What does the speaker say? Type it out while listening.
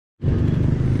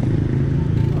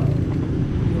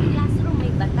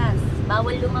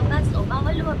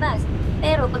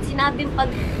Pero pag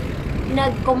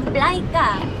nag-comply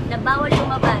ka na bawal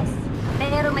lumabas,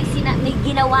 pero may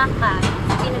ginawa ka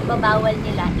sa pinagbabawal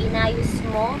nila, inayos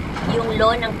mo yung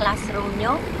law ng classroom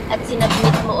nyo at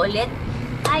sinabmit mo ulit,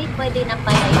 ay pwede na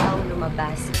pala ikaw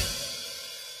lumabas.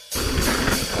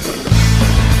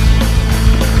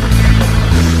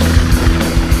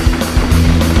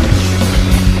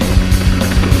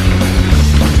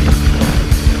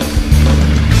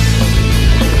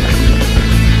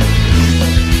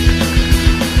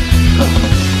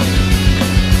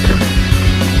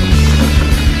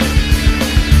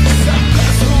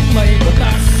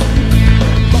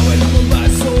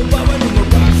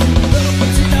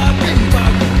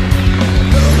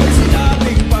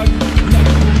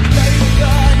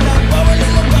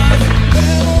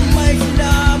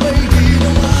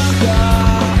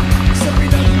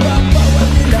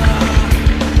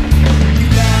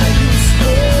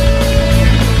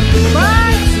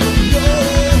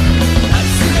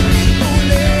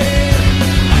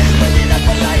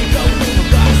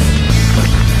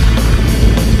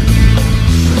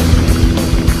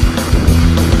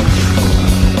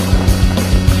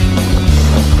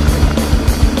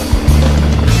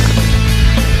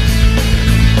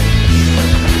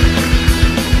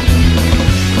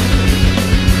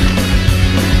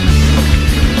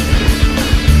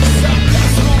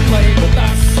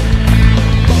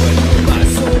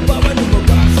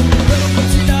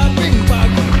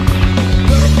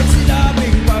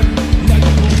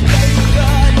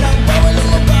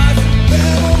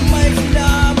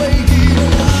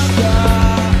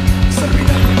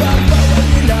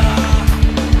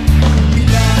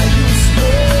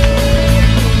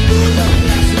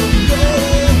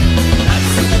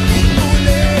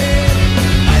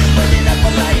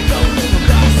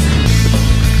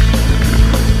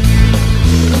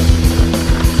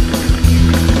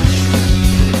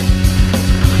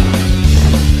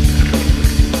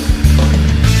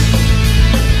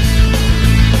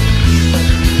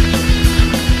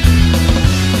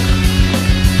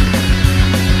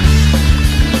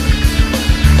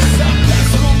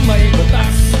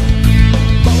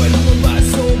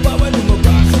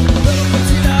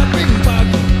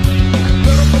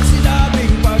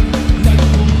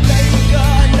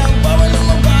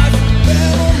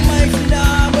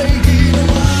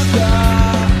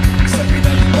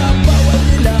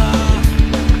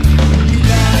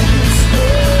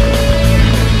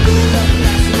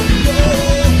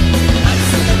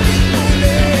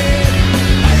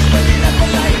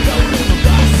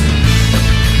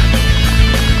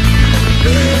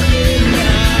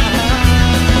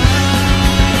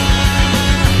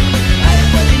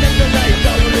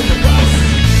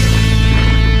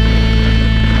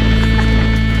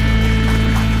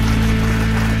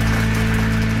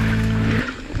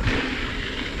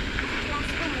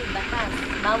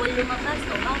 Bawal lumabas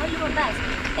o bawal lumabas.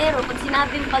 Pero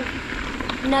pag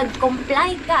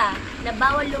nag-comply ka na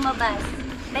bawal lumabas,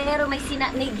 pero may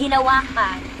ginawa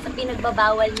ka sa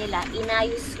pinagbabawal nila,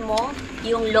 inayos mo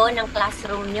yung law ng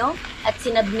classroom nyo at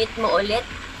sinabmit mo ulit,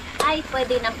 ay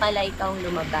pwede na pala ikaw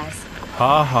lumabas.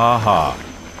 Ha ha ha.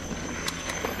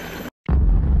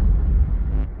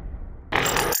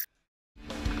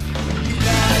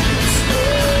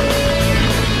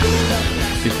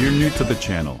 If you're new to the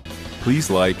channel, please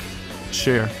like,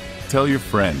 share, tell your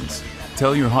friends,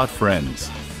 tell your hot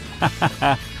friends.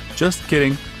 Just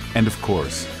kidding. And of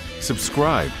course,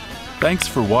 subscribe. Thanks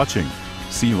for watching.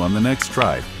 See you on the next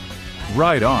try.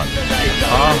 Right on.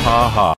 Ha ha ha.